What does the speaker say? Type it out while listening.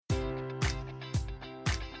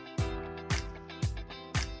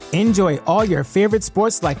Enjoy all your favorite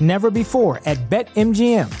sports like never before at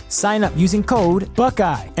BetMGM. Sign up using code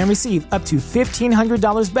Buckeye and receive up to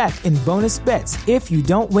 $1,500 back in bonus bets if you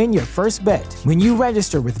don't win your first bet. When you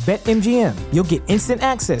register with BetMGM, you'll get instant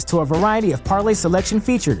access to a variety of parlay selection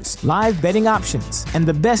features, live betting options, and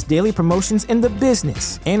the best daily promotions in the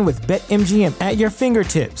business. And with BetMGM at your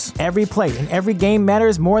fingertips, every play and every game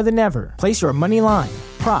matters more than ever. Place your money line,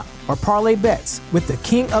 prop, or parlay bets with the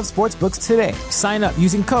king of sportsbooks today. Sign up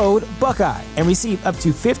using code Buckeye and receive up to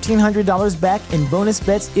 $1,500 back in bonus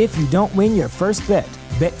bets if you don't win your first bet.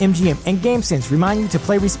 BetMGM and GameSense remind you to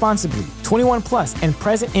play responsibly. 21 plus and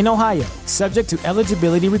present in Ohio, subject to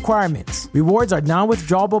eligibility requirements. Rewards are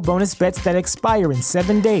non-withdrawable bonus bets that expire in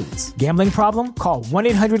 7 days. Gambling problem? Call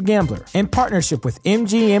 1-800-GAMBLER. In partnership with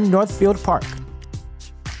MGM Northfield Park.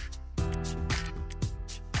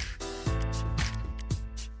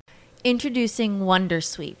 Introducing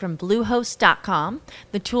Wondersuite from Bluehost.com,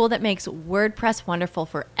 the tool that makes WordPress wonderful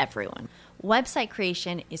for everyone. Website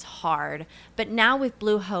creation is hard, but now with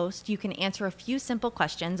Bluehost, you can answer a few simple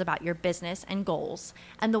questions about your business and goals,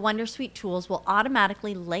 and the Wondersuite tools will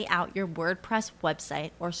automatically lay out your WordPress website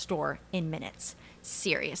or store in minutes.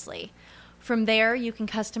 Seriously. From there, you can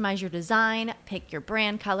customize your design, pick your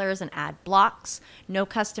brand colors, and add blocks. No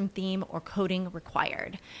custom theme or coding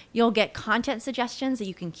required. You'll get content suggestions that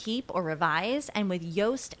you can keep or revise, and with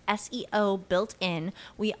Yoast SEO built in,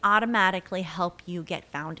 we automatically help you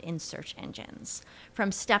get found in search engines.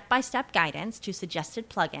 From step-by-step guidance to suggested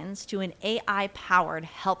plugins to an AI-powered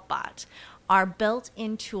help bot, our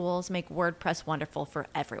built-in tools make WordPress wonderful for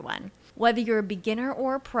everyone. Whether you're a beginner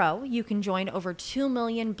or a pro, you can join over 2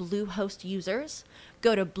 million Bluehost users.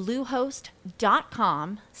 Go to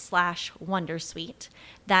bluehost.com/wondersuite.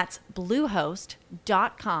 That's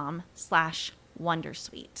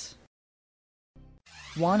bluehost.com/wondersuite.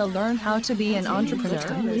 Want to learn how to be an entrepreneur?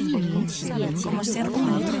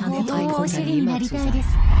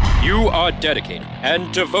 You are dedicated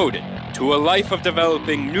and devoted to a life of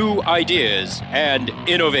developing new ideas and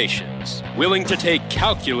innovations, willing to take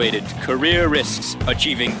calculated career risks,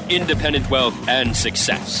 achieving independent wealth and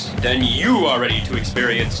success. Then you are ready to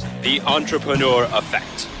experience the Entrepreneur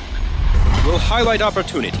Effect. We'll highlight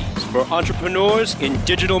opportunities for entrepreneurs in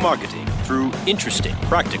digital marketing through interesting,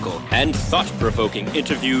 practical, and thought-provoking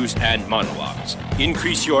interviews and monologues.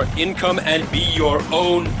 Increase your income and be your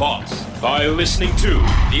own boss by listening to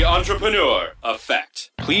The Entrepreneur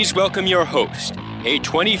Effect. Please welcome your host, a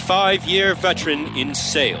 25-year veteran in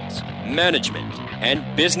sales, management, and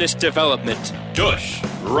business development, Dush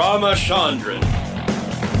Ramachandran.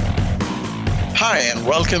 Hi, and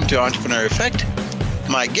welcome to Entrepreneur Effect.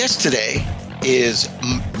 My guest today is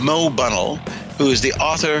Mo Bunnell, who is the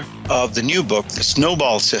author of the new book, The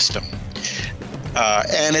Snowball System.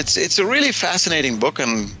 And it's a really fascinating book,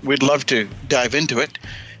 and we'd love to dive into it.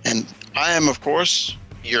 And I am, of course,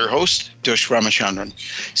 your host, Dush Ramachandran.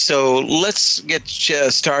 So let's get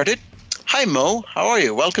started. Hi, Mo. How are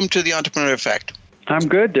you? Welcome to the Entrepreneur Effect. I'm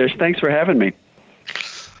good, Dush. Thanks for having me.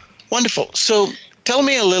 Wonderful. So tell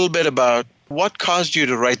me a little bit about what caused you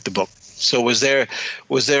to write the book. So was there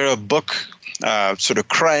a book sort of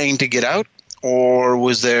crying to get out, or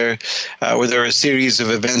were there a series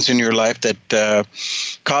of events in your life that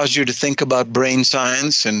caused you to think about brain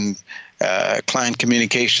science and client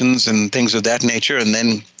communications and things of that nature, and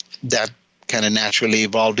then that kind of naturally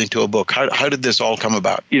evolved into a book? How did this all come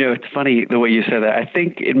about? You know, it's funny the way you said that. I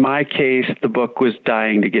think in my case, the book was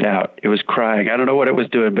dying to get out. It was crying. I don't know what it was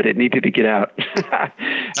doing, but it needed to get out.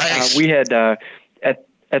 Nice. We had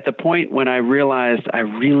at the point when I realized I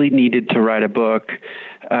really needed to write a book,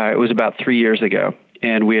 it was about 3 years ago.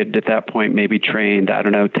 And we had, at that point, maybe trained,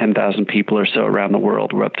 10,000 people or so around the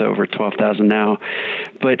world. We're up to over 12,000 now.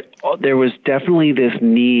 But there was definitely this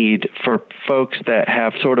need for folks that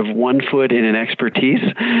have sort of one foot in an expertise,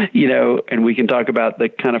 and we can talk about the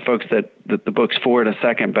kind of folks that the book's for in a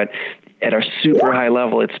second. But at a super high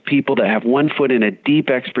level, it's people that have one foot in a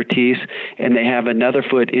deep expertise and they have another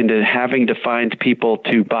foot into having to find people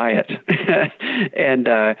to buy it. And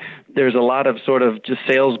there's a lot of sort of just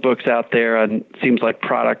sales books out there on seems like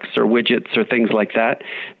products or widgets or things like that.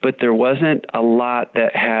 But there wasn't a lot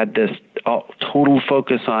that had this total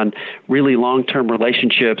focus on really long-term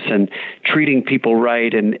relationships and treating people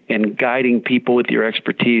right and guiding people with your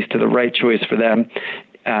expertise to the right choice for them.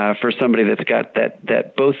 For somebody that's got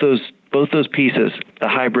that both those pieces, the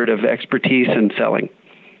hybrid of expertise and selling.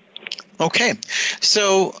 Okay.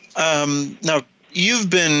 So now you've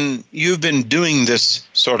been doing this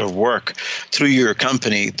sort of work through your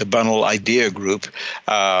company, the Bundle Idea Group,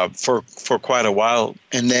 for quite a while.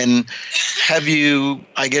 And then have you,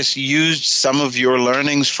 I guess, used some of your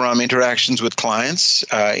learnings from interactions with clients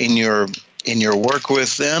in your work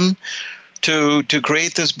with them to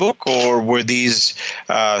create this book, or were these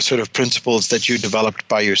sort of principles that you developed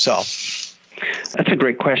by yourself? That's a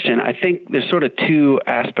great question. I think there's sort of two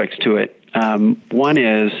aspects to it. One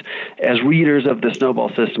is, as readers of the Snowball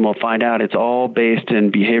System will find out, it's all based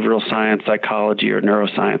in behavioral science, psychology, or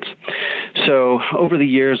neuroscience. So over the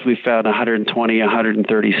years, we've found 120,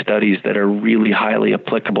 130 studies that are really highly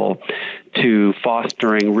applicable to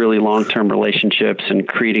fostering really long-term relationships and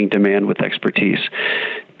creating demand with expertise.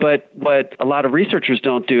 But what a lot of researchers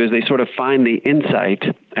don't do is they sort of find the insight.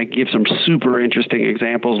 I give some super interesting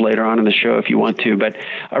examples later on in the show if you want to, but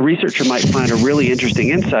a researcher might find a really interesting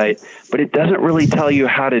insight, but it doesn't really tell you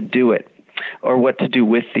how to do it or what to do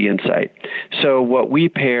with the insight. So what we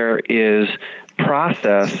pair is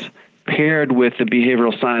process paired with the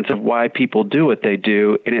behavioral science of why people do what they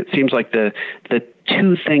do, and it seems like the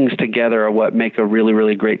two things together are what make a really,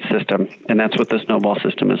 really great system, and that's what the Snowball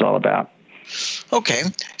System is all about. Okay,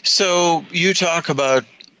 so you talk about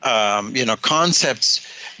concepts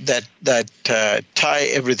that tie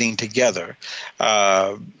everything together.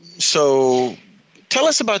 So tell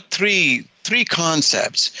us about three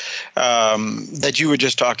concepts that you were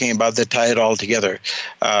just talking about that tie it all together.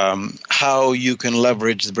 How you can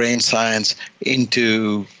leverage the brain science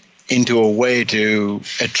into a way to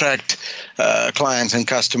attract clients and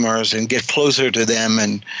customers and get closer to them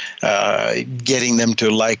and getting them to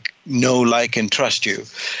know, like, and trust you.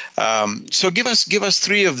 So give us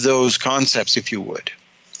three of those concepts, if you would.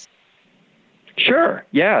 Sure.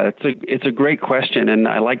 Yeah, it's a great question, and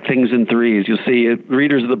I like things in threes. You'll see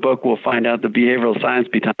readers of the book will find out the behavioral science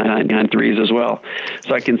behind threes as well.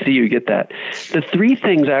 So I can see you get that. The three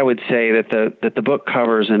things I would say that the book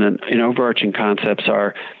covers in overarching concepts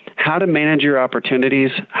are how to manage your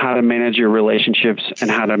opportunities, how to manage your relationships,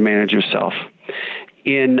 and how to manage yourself.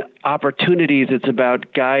 In opportunities, it's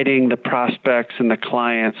about guiding the prospects and the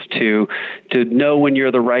clients to know when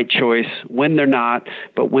you're the right choice, when they're not,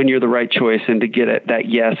 but when you're the right choice, and to get it that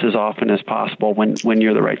yes as often as possible when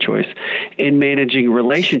you're the right choice. In managing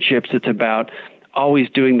relationships, it's about always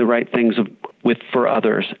doing the right things for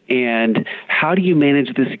others. And how do you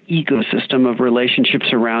manage this ecosystem of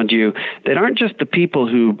relationships around you that aren't just the people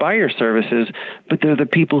who buy your services, but they're the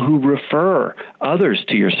people who refer others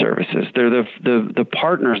to your services. They're the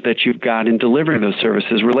partners that you've got in delivering those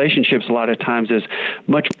services. Relationships a lot of times is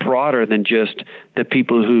much broader than just the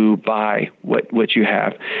people who buy what you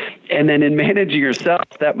have. And then in managing yourself,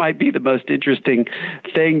 that might be the most interesting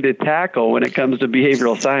thing to tackle when it comes to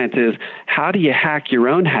behavioral science is how do you hack your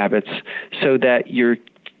own habits so that you're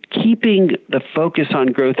keeping the focus on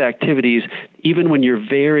growth activities even when you're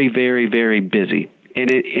very, very, very busy.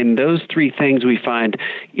 And in those three things we find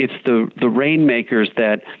it's the rainmakers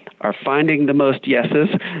that are finding the most yeses,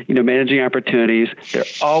 managing opportunities. They're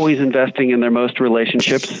always investing in their most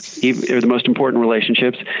relationships, or the most important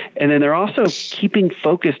relationships. And then they're also keeping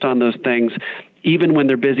focused on those things even when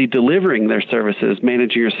they're busy delivering their services,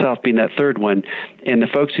 managing yourself being that third one. And the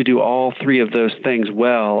folks who do all three of those things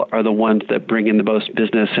well are the ones that bring in the most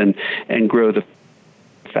business and grow the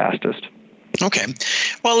fastest. Okay.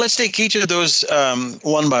 Well, let's take each of those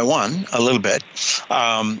one by one a little bit.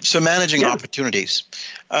 So managing opportunities.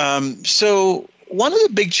 So one of the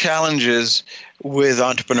big challenges with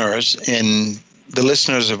entrepreneurs, and the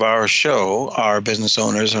listeners of our show are business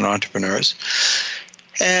owners and entrepreneurs.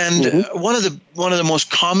 And one of the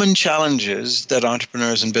most common challenges that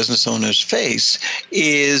entrepreneurs and business owners face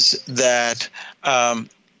is that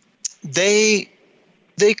they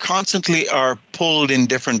constantly are pulled in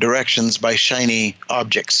different directions by shiny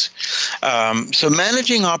objects. So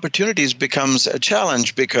managing opportunities becomes a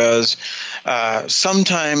challenge because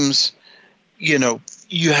sometimes,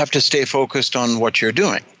 you have to stay focused on what you're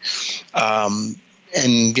doing.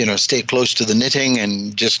 And, stay close to the knitting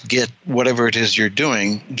and just get whatever it is you're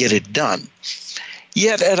doing, get it done.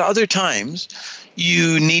 Yet at other times,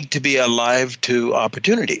 you need to be alive to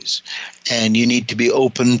opportunities and you need to be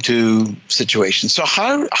open to situations. So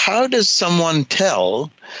how does someone tell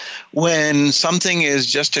when something is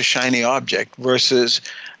just a shiny object versus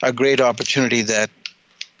a great opportunity that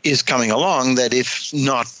is coming along that, if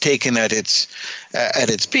not taken at its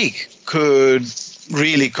peak, could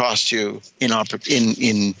really cost you in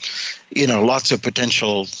lots of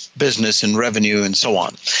potential business and revenue and so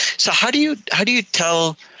on? So how do you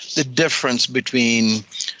tell the difference between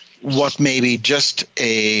what may be just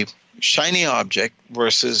a shiny object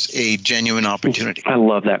versus a genuine opportunity? I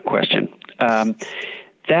love that question.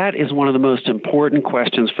 That is one of the most important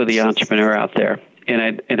questions for the entrepreneur out there.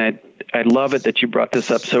 And I love it that you brought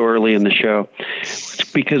this up so early in the show,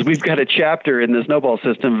 because we've got a chapter in the Snowball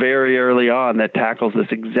System very early on that tackles this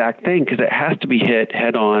exact thing, because it has to be hit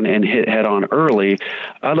head on and hit head on early.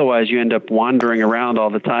 Otherwise, you end up wandering around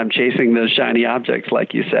all the time chasing those shiny objects,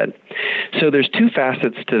 like you said. So there's two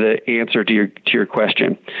facets to the answer to your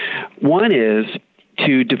question. One is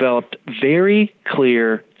to develop very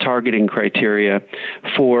clear targeting criteria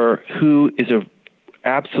for who is a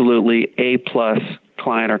absolutely A-plus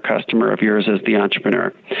client or customer of yours as the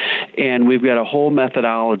entrepreneur. And we've got a whole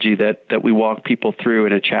methodology that we walk people through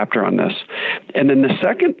in a chapter on this. And then the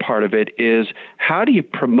second part of it is, how do you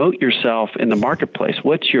promote yourself in the marketplace?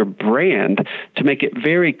 What's your brand to make it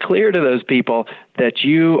very clear to those people that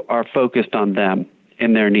you are focused on them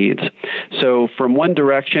and their needs? So from one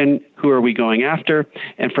direction, who are we going after?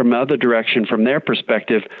 And from the other direction, from their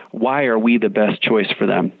perspective, why are we the best choice for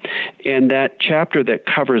them? And that chapter that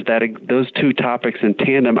covers those two topics in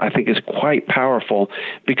tandem, I think, is quite powerful,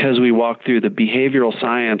 because we walk through the behavioral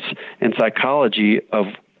science and psychology of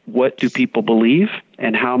what do people believe,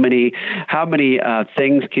 and how many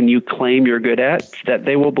things can you claim you're good at that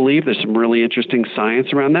they will believe. There's some really interesting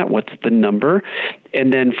science around that. What's the number?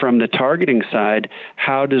 And then from the targeting side,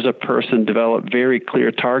 how does a person develop very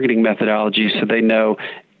clear targeting methodologies so they know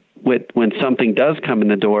when something does come in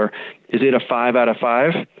the door, is it a 5 out of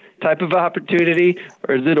 5 type of opportunity,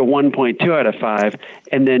 or is it a 1.2 out of 5?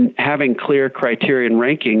 And then having clear criterion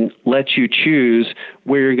ranking lets you choose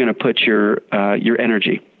where you're going to put your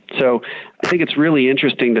energy. So I think it's really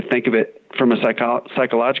interesting to think of it from a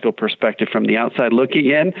psychological perspective from the outside looking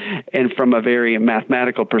in, and from a very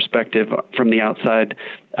mathematical perspective from the outside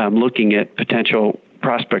looking at potential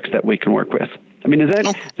prospects that we can work with. I mean,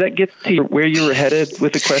 does that get to where you were headed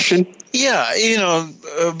with the question? Yeah,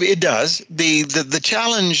 it does. The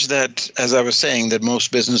challenge that, as I was saying, that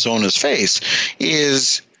most business owners face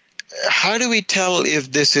is, how do we tell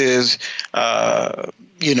if this is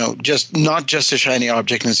just not just a shiny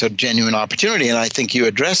object and it's a genuine opportunity? And I think you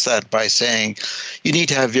address that by saying you need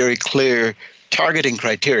to have very clear targeting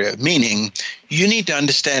criteria, meaning you need to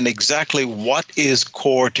understand exactly what is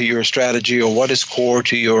core to your strategy or what is core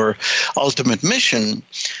to your ultimate mission,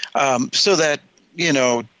 so that,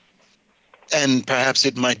 and perhaps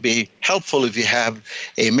it might be helpful if you have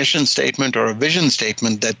a mission statement or a vision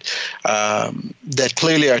statement that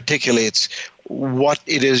clearly articulates what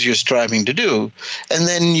it is you're striving to do. And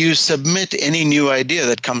then you submit any new idea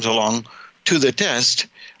that comes along to the test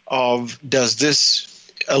of, does this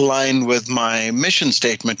align with my mission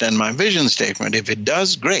statement and my vision statement? If it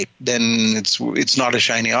does, great. Then it's not a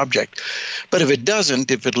shiny object. But if it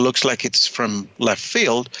doesn't, if it looks like it's from left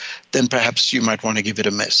field, then perhaps you might want to give it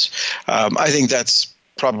a miss. I think that's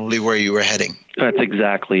probably where you were heading. That's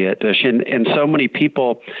exactly it, Dush. And so many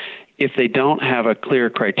people, if they don't have a clear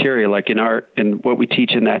criteria, like in what we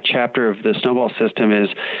teach in that chapter of the Snowball System is,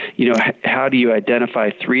 how do you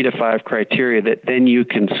identify 3 to 5 criteria that then you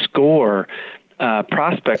can score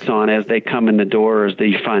prospects on as they come in the door or as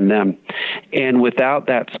they find them. And without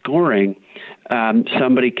that scoring,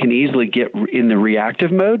 somebody can easily get in the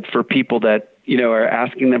reactive mode for people that are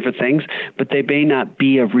asking them for things, but they may not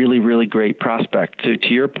be a really, really great prospect. So to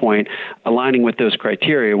your point, aligning with those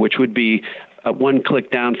criteria, which would be one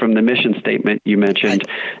click down from the mission statement you mentioned,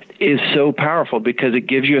 is so powerful, because it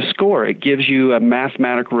gives you a score. It gives you a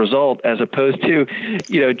mathematical result, as opposed to,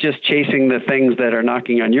 just chasing the things that are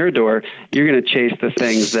knocking on your door. You're going to chase the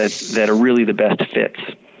things that are really the best fits.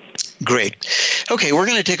 Great. Okay, we're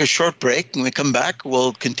going to take a short break. When we come back,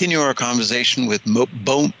 we'll continue our conversation with Mo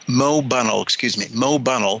Bunnell,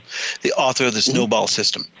 the author of the Snowball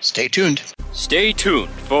System. Stay tuned. Stay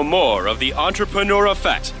tuned for more of the Entrepreneur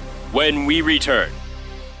Effect when we return.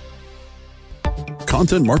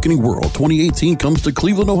 Content Marketing World 2018 comes to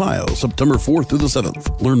Cleveland, Ohio, September 4th through the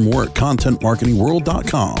 7th. Learn more at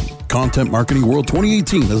contentmarketingworld.com. Content Marketing World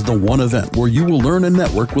 2018 is the one event where you will learn and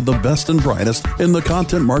network with the best and brightest in the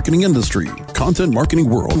content marketing industry. Content Marketing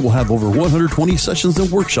World will have over 120 sessions and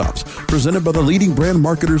workshops presented by the leading brand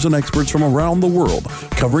marketers and experts from around the world,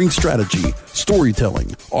 covering strategy,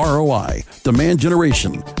 storytelling, ROI, demand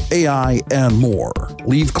generation, AI, and more.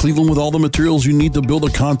 Leave Cleveland with all the materials you need to build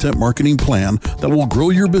a content marketing plan that will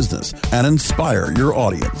grow your business and inspire your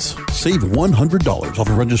audience. Save $100 off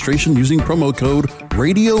of registration using promo code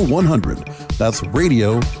RADIO100. That's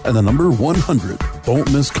radio and the number 100.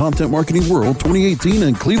 Don't miss Content Marketing World 2018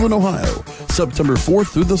 in Cleveland, Ohio, September 4th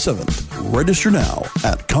through the 7th. Register now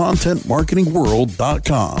at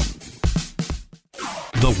contentmarketingworld.com.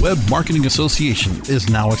 The Web Marketing Association is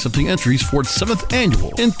now accepting entries for its 7th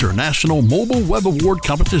annual International Mobile Web Award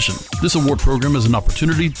competition. This award program is an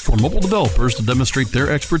opportunity for mobile developers to demonstrate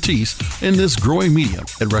their expertise in this growing medium.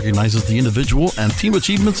 It recognizes the individual and team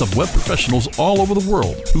achievements of web professionals all over the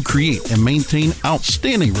world who create and maintain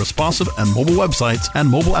outstanding responsive and mobile websites and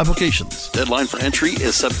mobile applications. Deadline for entry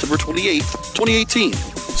is September 28th, 2018.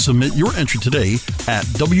 Submit your entry today at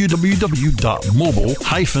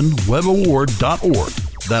www.mobile-webaward.org.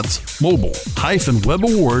 That's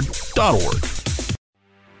mobile-webaward.org.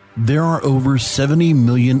 There are over 70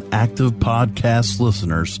 million active podcast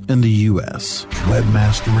listeners in the U.S.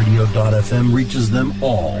 Webmasterradio.fm reaches them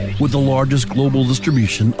all with the largest global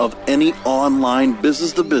distribution of any online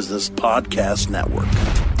business-to-business podcast network.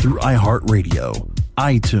 Through iHeartRadio,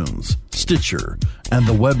 iTunes, Stitcher, and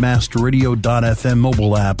the Webmasterradio.fm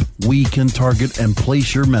mobile app, we can target and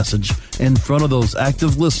place your message in front of those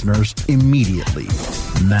active listeners immediately.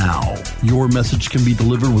 Now, your message can be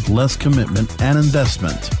delivered with less commitment and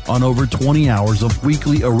investment on over 20 hours of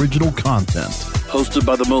weekly original content, hosted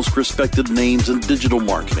by the most respected names in digital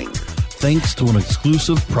marketing, thanks to an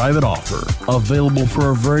exclusive private offer available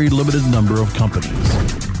for a very limited number of companies.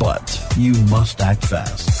 But you must act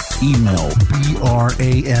fast. Email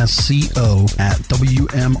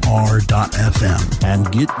brasco@wmr.fm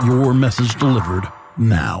and get your message delivered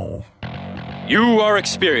now. You are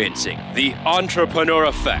experiencing the Entrepreneur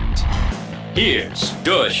Effect. Here's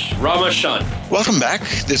Dush Ramachandran. Welcome back.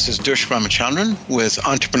 This is Dush Ramachandran with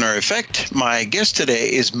Entrepreneur Effect. My guest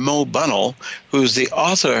today is Mo Bunnell, who's the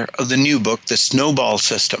author of the new book, The Snowball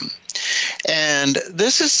System. And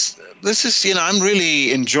this is I'm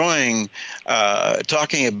really enjoying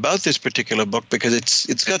talking about this particular book because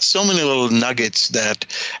it's got so many little nuggets that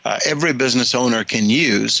every business owner can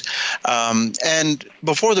use. And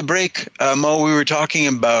before the break, Mo, we were talking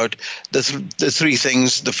about the three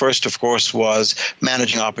things. The first, of course, was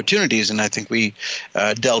managing opportunities, and I think we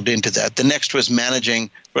delved into that. The next was managing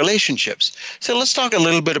relationships. So let's talk a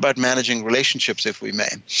little bit about managing relationships, if we may.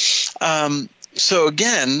 So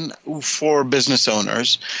again, for business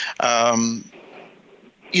owners,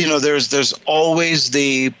 there's always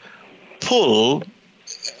the pull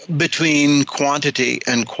between quantity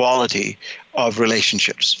and quality of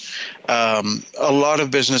relationships. A lot of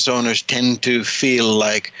business owners tend to feel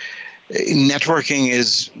like networking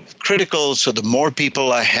is critical. So the more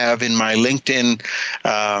people I have in my LinkedIn,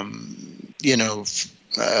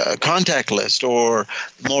 contact list, or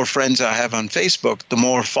the more friends I have on Facebook, the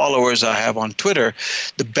more followers I have on Twitter,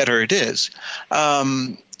 the better it is.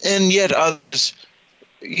 And yet others,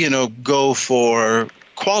 go for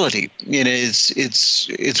quality.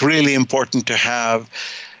 It's really important to have,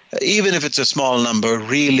 even if it's a small number,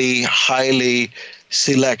 really highly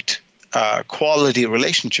select quality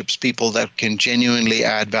relationships, people that can genuinely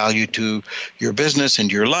add value to your business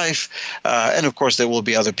and your life. And of course, there will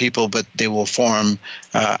be other people, but they will form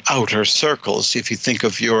outer circles. If you think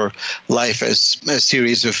of your life as a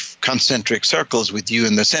series of concentric circles with you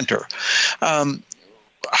in the center.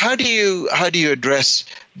 How do you address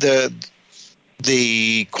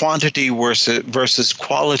the quantity versus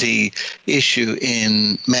quality issue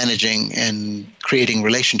in managing and creating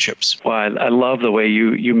relationships? Well, I love the way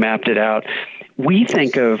you mapped it out. We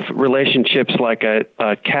think of relationships like a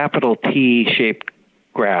capital T-shaped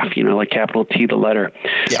graph, like capital T, the letter,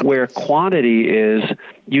 where quantity is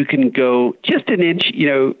you can go just an inch,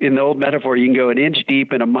 in the old metaphor, you can go an inch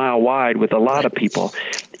deep and a mile wide with a lot of people.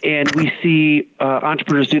 And we see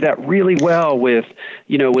entrepreneurs do that really well with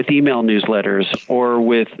email newsletters or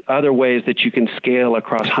with other ways that you can scale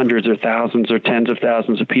across hundreds or thousands or tens of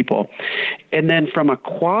thousands of people. And then from a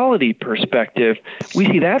quality perspective, we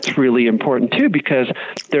see that's really important too, because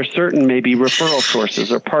there's certain maybe referral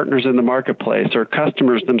sources or partners in the marketplace or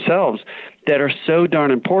customers themselves that are so darn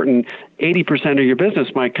important. 80% of your business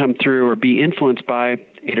might come through or be influenced by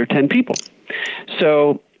 8 or 10 people.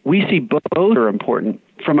 So we see both are important.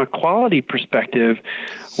 From a quality perspective,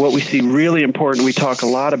 what we see really important, we talk a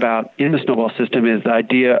lot about in the Snowball System, is the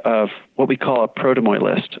idea of what we call a protomoy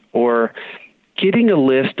list, or getting a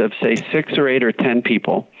list of, say, 6 or 8 or 10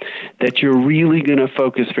 people that you're really going to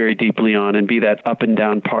focus very deeply on and be that up and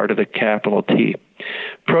down part of the capital T.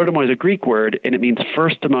 Protomoy is a Greek word, and it means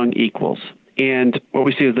first among equals. And what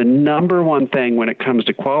we see is the number one thing when it comes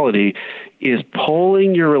to quality is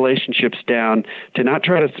pulling your relationships down to not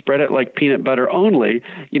try to spread it like peanut butter only,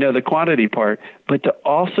 the quantity part, but to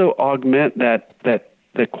also augment the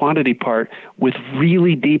quantity part with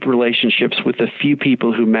really deep relationships with the few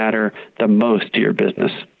people who matter the most to your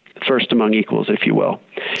business. first among equals, if you will.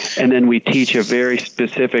 And then we teach a very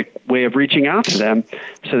specific way of reaching out to them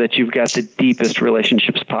so that you've got the deepest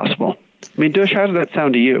relationships possible. I mean, Dush, how does that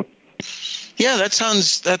sound to you? Yeah, that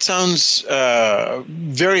sounds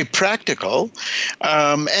very practical,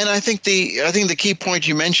 and I think the key point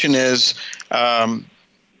you mentioned is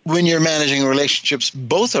when you're managing relationships,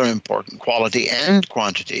 both are important, quality and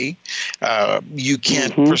quantity. You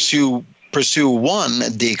can't pursue one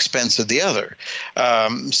at the expense of the other.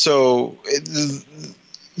 So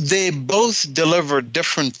they both deliver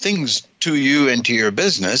different things to you and to your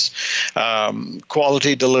business.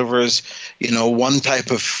 Quality delivers, one type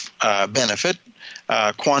of benefit.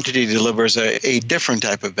 Quantity delivers a different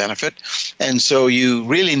type of benefit. And so you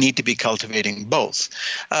really need to be cultivating both.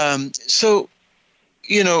 So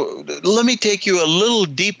let me take you a little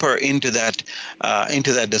deeper into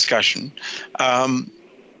that discussion.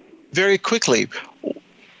 Very quickly,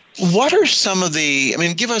 what are some of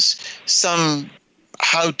give us some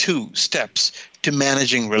how-to steps to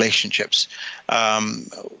managing relationships.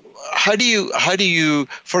 How do you,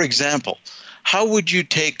 for example, how would you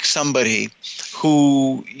take somebody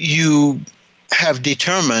who you have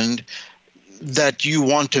determined that you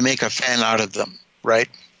want to make a fan out of them, right?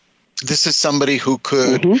 This is somebody who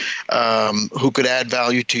could add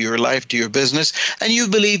value to your life, to your business, and you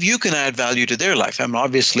believe you can add value to their life.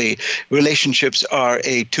 Obviously, relationships are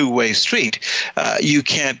a two-way street. You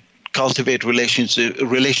can't cultivate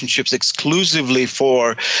relationships exclusively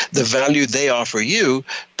for the value they offer you,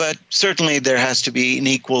 but certainly there has to be an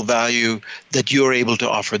equal value that you're able to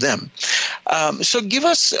offer them. So give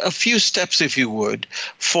us a few steps, if you would,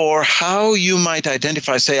 for how you might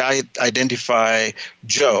identify, say I identify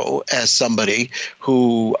Joe as somebody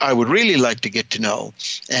who I would really like to get to know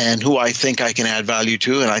and who I think I can add value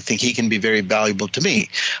to, and I think he can be very valuable to me.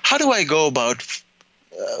 How do I go about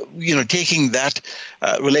taking that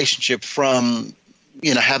relationship from,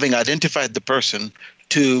 having identified the person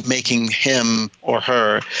to making him or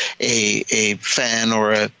her a fan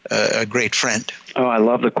or a great friend? Oh, I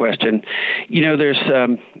love the question. There's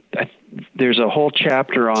a whole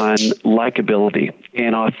chapter on likability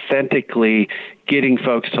and authentically getting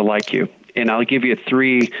folks to like you. And I'll give you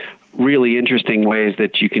 3 really interesting ways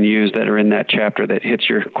that you can use that are in that chapter that hits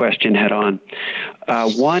your question head on.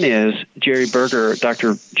 One is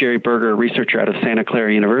Dr. Jerry Berger, a researcher out of Santa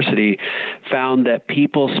Clara University, found that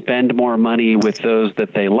people spend more money with those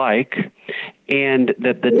that they like, and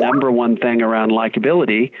that the number one thing around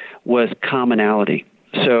likability was commonality.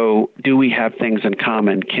 So do we have things in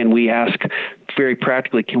common? Can we ask, very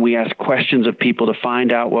practically, questions of people to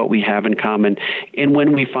find out what we have in common? And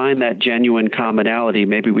when we find that genuine commonality,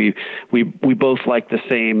 maybe we both like the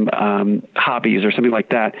same hobbies or something like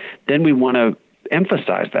that, then we want to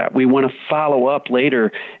emphasize that. We want to follow up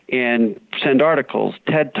later and send articles,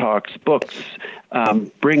 TED Talks, books,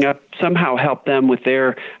 bring up, somehow help them with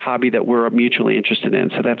their hobby that we're mutually interested in.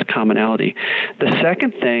 So that's commonality. The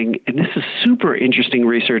second thing, and this is super interesting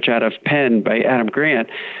research out of Penn by Adam Grant,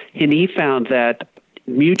 and he found that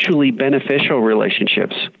mutually beneficial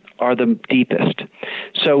relationships are the deepest.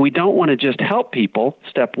 So we don't want to just help people,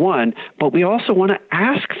 step one, but we also want to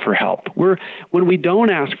ask for help. When we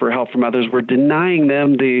don't ask for help from others, we're denying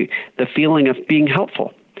them the feeling of being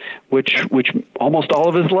helpful, which almost all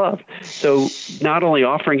of us love. So not only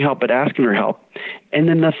offering help, but asking for help. And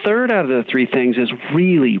then the third out of the 3 things is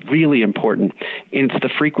really, really important, and it's the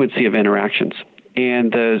frequency of interactions.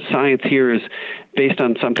 And the science here is based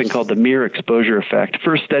on something called the mere exposure effect,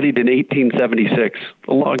 first studied in 1876,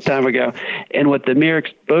 a long time ago. And what the mere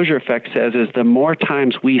exposure effect says is the more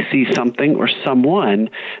times we see something or someone,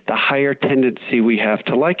 the higher tendency we have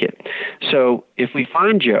to like it. So if we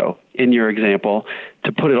find Joe, in your example,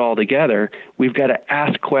 to put it all together, we've got to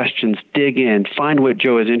ask questions, dig in, find what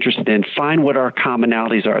Joe is interested in, find what our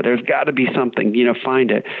commonalities are. There's got to be something,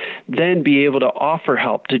 find it. Then be able to offer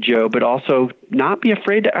help to Joe, but also not be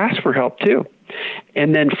afraid to ask for help too.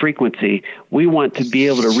 And then frequency. We want to be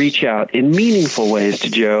able to reach out in meaningful ways to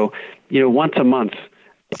Joe, once a month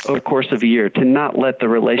over the course of a year, to not let the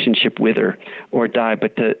relationship wither or die,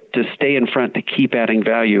 but to stay in front, to keep adding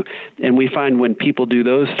value. And we find when people do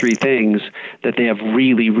those 3 things that they have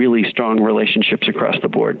really, really strong relationships across the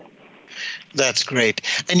board. That's great.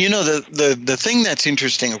 And the thing that's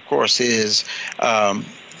interesting, of course, is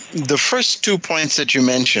the first 2 points that you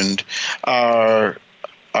mentioned are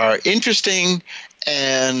interesting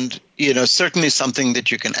and, certainly something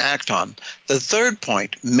that you can act on. The third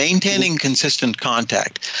point, maintaining consistent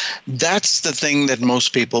contact, that's the thing that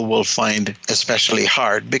most people will find especially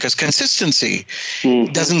hard, because consistency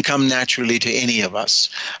doesn't come naturally to any of us.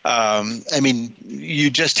 You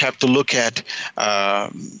just have to look at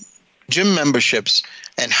gym memberships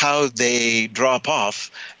and how they drop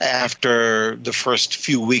off after the first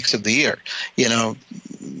few weeks of the year.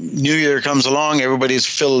 New Year comes along, everybody's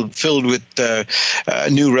filled with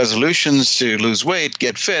new resolutions to lose weight,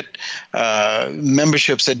 get fit.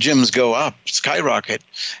 Memberships at gyms go up, skyrocket,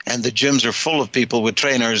 and the gyms are full of people with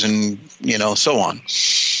trainers and so on.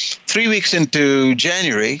 3 weeks into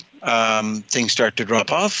January, things start to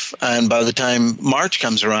drop off, and by the time March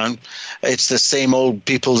comes around, it's the same old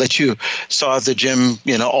people that you saw at the gym,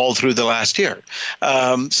 all through the last year.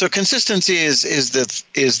 So consistency is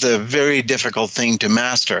the very difficult thing to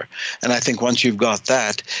master, and I think once you've got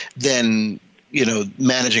that, then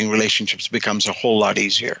managing relationships becomes a whole lot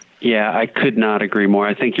easier. Yeah, I could not agree more.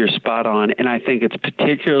 I think you're spot on, and I think it's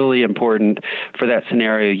particularly important for that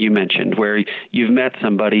scenario you mentioned, where you've met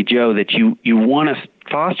somebody, Joe, that you want to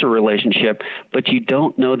foster a relationship, but you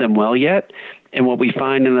don't know them well yet. And what we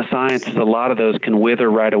find in the science is a lot of those can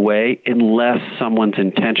wither right away unless someone's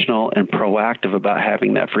intentional and proactive about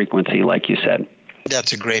having that frequency, like you said.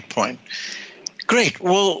 That's a great point. Great.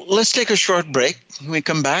 Well, let's take a short break. When we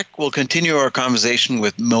come back, we'll continue our conversation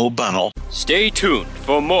with Mo Bunnell. Stay tuned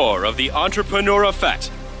for more of the Entrepreneur Effect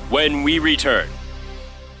when we return.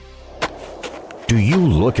 Do you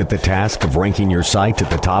look at the task of ranking your site at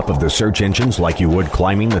the top of the search engines like you would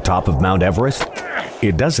climbing the top of Mount Everest?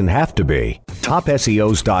 It doesn't have to be.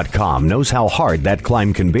 TopSEOs.com knows how hard that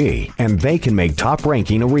climb can be, and they can make top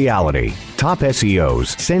ranking a reality. Top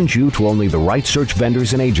SEOs sends you to only the right search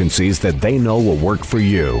vendors and agencies that they know will work for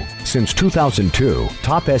you. Since 2002,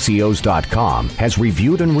 TopSEOs.com has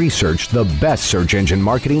reviewed and researched the best search engine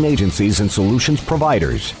marketing agencies and solutions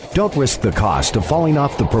providers. Don't risk the cost of falling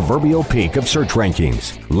off the proverbial peak of search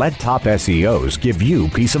rankings. Let Top SEOs give you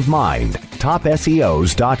peace of mind.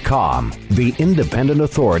 TopSEOs.com, the independent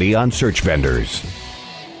authority on search vendors.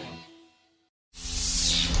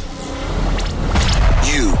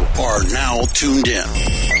 You are now tuned in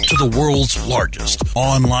to the world's largest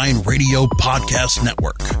online radio podcast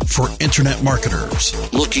network for internet marketers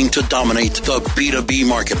looking to dominate the B2B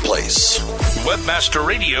marketplace.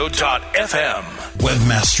 Webmasterradio.fm.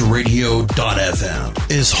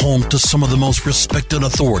 Webmasterradio.fm is home to some of the most respected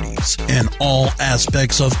authorities in all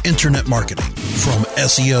aspects of internet marketing, from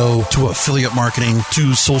SEO to affiliate marketing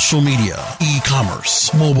to social media,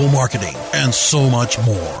 e-commerce, mobile marketing, and so much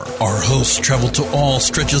more. Our hosts travel to all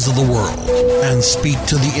stretches of the world and speak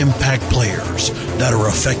to the impact players that are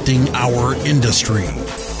affecting our industry.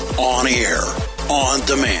 On air, on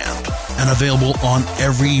demand, and available on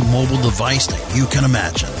every mobile device that you can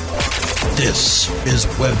imagine. This is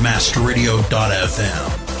Webmasterradio.fm.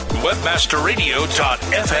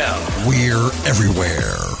 Webmasterradio.fm. We're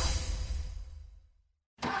everywhere.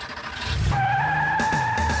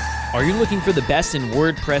 Are you looking for the best in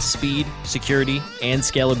WordPress speed, security, and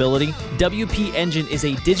scalability? WP Engine is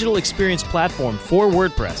a digital experience platform for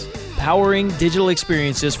WordPress, powering digital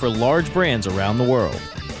experiences for large brands around the world.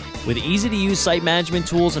 With easy-to-use site management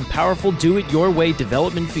tools and powerful do-it-your-way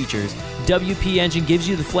development features, WP Engine gives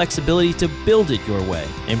you the flexibility to build it your way.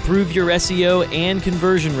 Improve your SEO and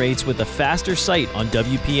conversion rates with a faster site on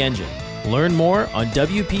WP Engine. Learn more on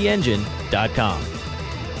WPEngine.com.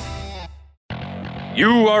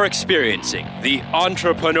 You are experiencing the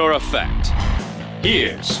Entrepreneur Effect.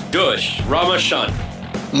 Here's Dush Ramachandran.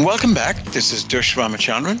 Welcome back. This is Dush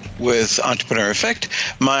Ramachandran with Entrepreneur Effect.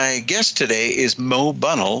 My guest today is Mo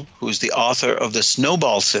Bunnell, who's the author of The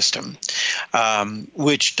Snowball System,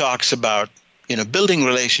 which talks about building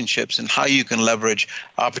relationships and how you can leverage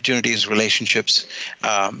opportunities, relationships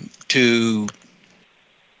to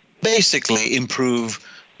basically improve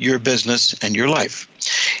your business and your life.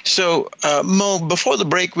 So, Mo, before the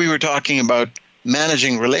break, we were talking about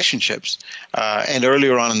managing relationships. And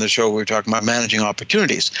earlier on in the show, we were talking about managing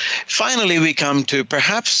opportunities. Finally, we come to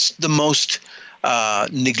perhaps the most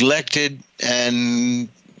neglected and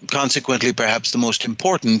consequently perhaps the most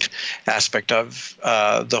important aspect of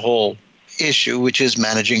the whole issue, which is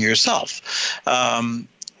managing yourself.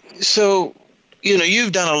 So,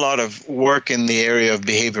 you've done a lot of work in the area of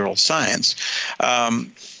behavioral science.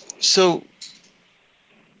 So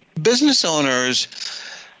business owners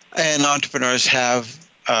and entrepreneurs have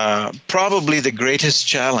probably the greatest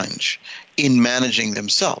challenge in managing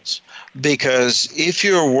themselves, because if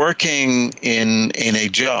you're working in a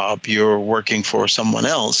job, you're working for someone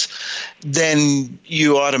else, then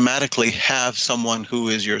you automatically have someone who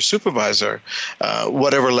is your supervisor,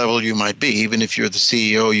 whatever level you might be. Even if you're the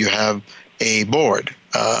CEO, you have a board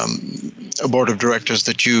of directors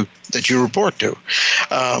that you report to.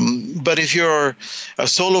 But if you're a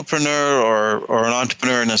solopreneur or an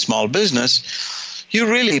entrepreneur in a small business, you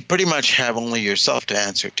really pretty much have only yourself to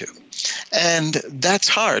answer to. And that's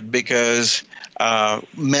hard because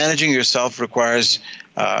managing yourself requires,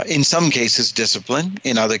 in some cases, discipline.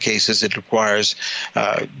 In other cases, it requires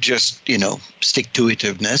just,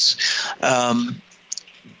 stick-to-itiveness.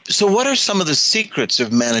 So what are some of the secrets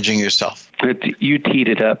of managing yourself? You teed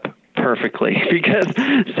it up perfectly, because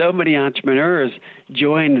so many entrepreneurs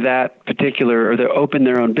joined that particular, or they opened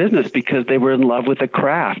their own business because they were in love with the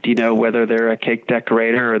craft, whether they're a cake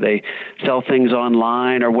decorator or they sell things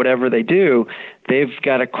online or whatever they do. They've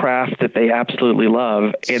got a craft that they absolutely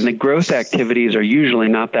love, and the growth activities are usually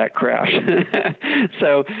not that craft.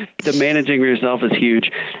 So the managing yourself is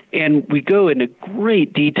huge. And we go into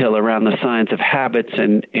great detail around the science of habits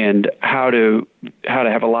and how to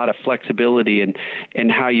have a lot of flexibility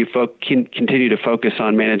and how you can continue to focus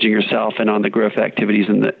on managing yourself and on the growth activities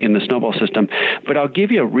in the Snowball system. But I'll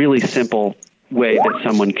give you a really simple way that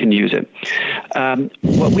someone can use it.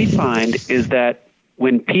 What we find is that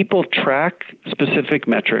when people track specific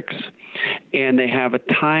metrics and they have a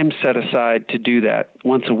time set aside to do that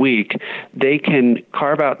once a week, they can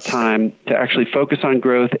carve out time to actually focus on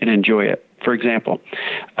growth and enjoy it. For example,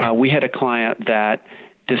 we had a client that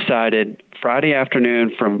decided Friday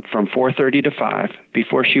afternoon from 4:30 to 5,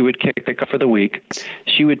 before she would kick the for the week,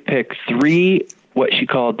 she would pick 3 what she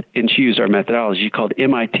called, and she used our methodology, she called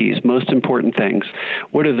MITs, most important things.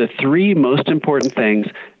 What are the 3 most important things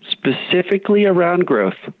specifically around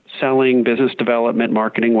growth, selling, business development,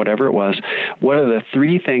 marketing, whatever it was? What are the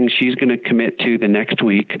 3 things she's going to commit to the next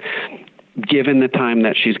week, given the time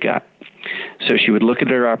that she's got? So she would look at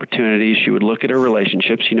her opportunities. She would look at her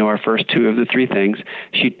relationships. Our first 2 of the 3 things.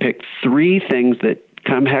 She'd pick 3 things that,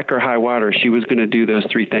 come heck or high water, she was going to do those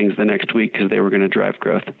 3 things the next week because they were going to drive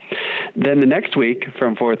growth. Then the next week,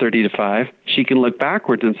 from 4:30 to 5, she can look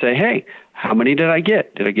backwards and say, hey, how many did I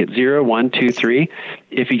get? Did I get 0, 1, 2, 3?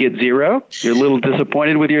 If you get 0, you're a little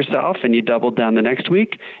disappointed with yourself and you double down the next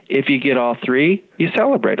week. If you get all 3, you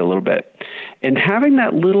celebrate a little bit. And having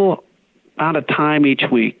that little amount of time each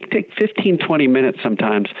week, take 15, 20 minutes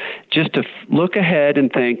sometimes, just to look ahead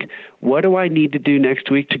and think, what do I need to do next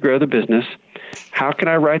week to grow the business? How can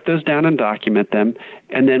I write those down and document them?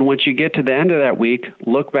 And then once you get to the end of that week,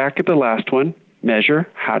 look back at the last one, measure,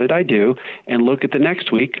 how did I do? And look at the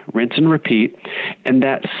next week, rinse and repeat. And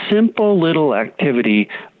that simple little activity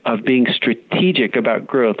of being strategic about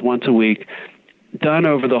growth once a week, done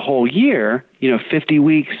over the whole year, 50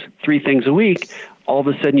 weeks, 3 things a week, all of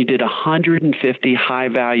a sudden you did 150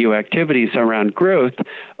 high-value activities around growth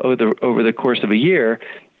over the course of a year,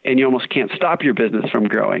 and you almost can't stop your business from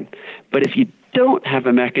growing. But if you don't have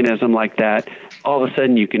a mechanism like that, all of a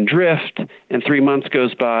sudden you can drift, and 3 months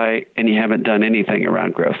goes by, and you haven't done anything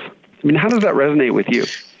around growth. I mean, how does that resonate with you?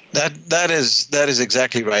 That is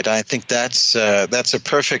exactly right. I think that's a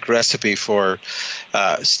perfect recipe for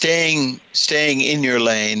staying in your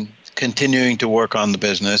lane, continuing to work on the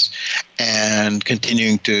business, and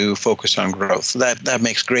continuing to focus on growth. That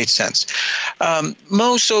makes great sense.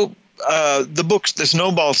 Mo, so the books, the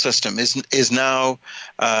Snowball System is now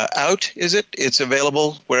out, is it? It's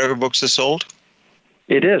available wherever books are sold?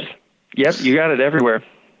 It is. Yep, you got it everywhere.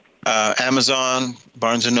 Amazon,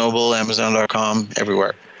 Barnes & Noble, Amazon.com,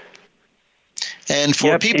 everywhere. And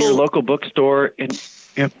for people... in your local bookstore.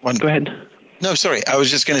 Go ahead. No, sorry. I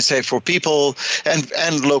was just going to say for people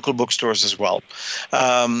and local bookstores as well.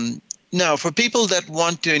 Now, for people that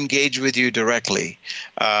want to engage with you directly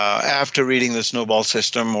after reading the Snowball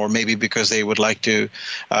System, or maybe because they would like to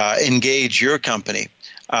engage your company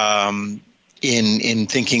in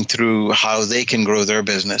thinking through how they can grow their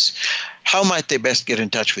business, how might they best get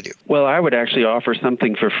in touch with you? Well, I would actually offer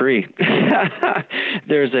something for free.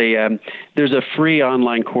 There's a free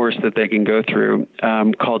online course that they can go through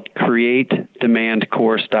called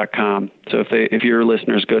CreateDemandCourse.com. So if your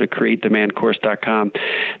listeners go to CreateDemandCourse.com,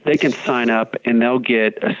 they can sign up and they'll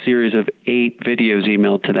get a series of 8 videos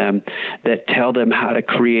emailed to them that tell them how to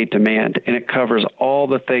create demand. And it covers all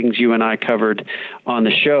the things you and I covered on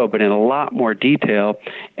the show, but in a lot more detail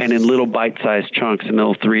and in little bite-sized chunks in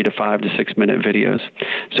little 3 to 5 to 6 minute videos.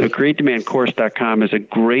 So CreateDemandCourse.com is a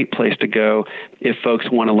great place to go if folks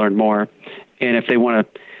want to learn more. And if they want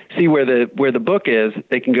to see where the book is,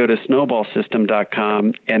 they can go to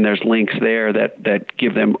snowballsystem.com, and there's links there that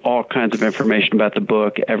give them all kinds of information about the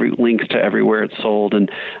book, links to everywhere it's sold,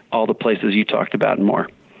 and all the places you talked about and more.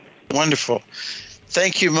 Wonderful.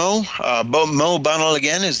 Thank you, Mo. Mo Bunnell,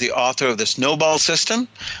 again, is the author of The Snowball System,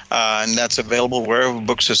 and that's available wherever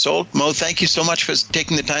books are sold. Mo, thank you so much for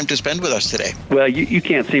taking the time to spend with us today. Well, you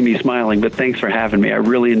can't see me smiling, but thanks for having me. I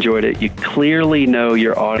really enjoyed it. You clearly know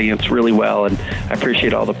your audience really well, and I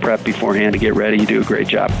appreciate all the prep beforehand to get ready. You do a great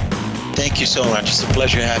job. Thank you so much. It's a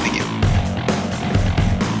pleasure having you.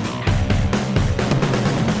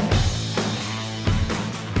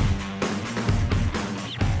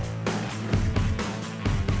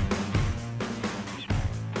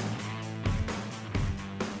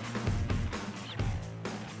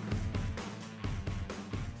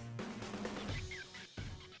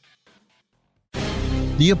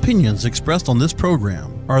 The opinions expressed on this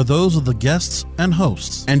program are those of the guests and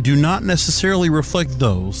hosts and do not necessarily reflect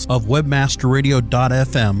those of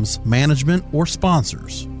WebmasterRadio.fm's management or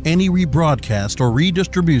sponsors. Any rebroadcast or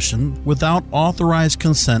redistribution without authorized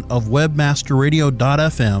consent of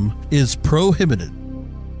WebmasterRadio.fm is prohibited.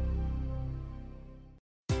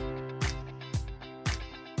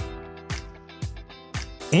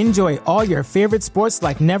 Enjoy all your favorite sports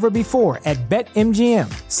like never before at BetMGM.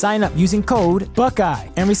 Sign up using code Buckeye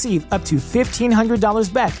and receive up to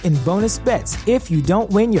 $1,500 back in bonus bets if you don't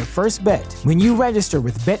win your first bet. When you register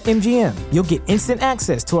with BetMGM, you'll get instant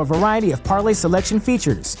access to a variety of parlay selection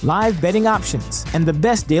features, live betting options, and the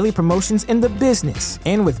best daily promotions in the business.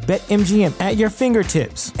 And with BetMGM at your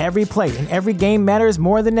fingertips, every play and every game matters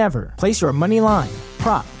more than ever. Place your money line,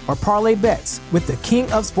 prop, or parlay bets with the king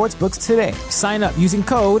of sportsbooks today. Sign up using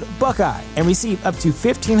code Buckeye and receive up to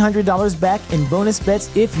 $1,500 back in bonus bets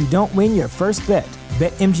if you don't win your first bet.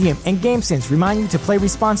 BetMGM and GameSense remind you to play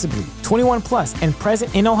responsibly. 21 plus and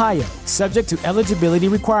present in Ohio, subject to eligibility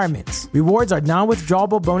requirements. Rewards are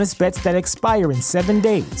non-withdrawable bonus bets that expire in 7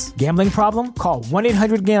 days. Gambling problem? Call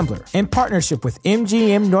 1-800-GAMBLER. In partnership with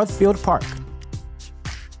MGM Northfield Park.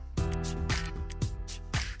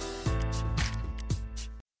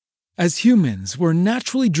 As humans, we're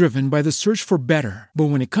naturally driven by the search for better. But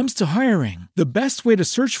when it comes to hiring, the best way to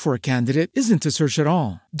search for a candidate isn't to search at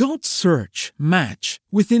all. Don't search, match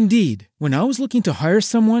with Indeed. When I was looking to hire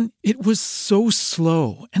someone, it was so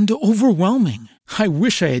slow and overwhelming. I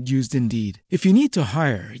wish I had used Indeed. If you need to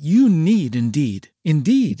hire, you need Indeed.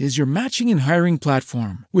 Indeed is your matching and hiring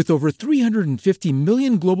platform with over 350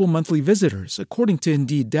 million global monthly visitors, according to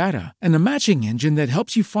Indeed data, and a matching engine that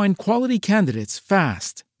helps you find quality candidates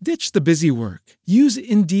fast. Ditch the busy work. Use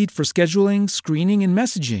Indeed for scheduling, screening, and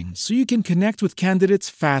messaging so you can connect with candidates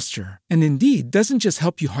faster. And Indeed doesn't just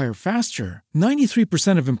help you hire faster.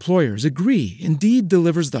 93% of employers agree Indeed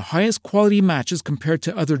delivers the highest quality matches compared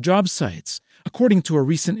to other job sites, according to a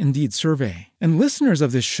recent Indeed survey. And listeners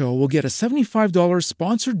of this show will get a $75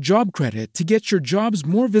 sponsored job credit to get your jobs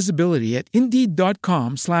more visibility at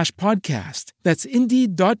Indeed.com/podcast. That's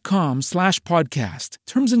Indeed.com/podcast.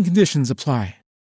 Terms and conditions apply.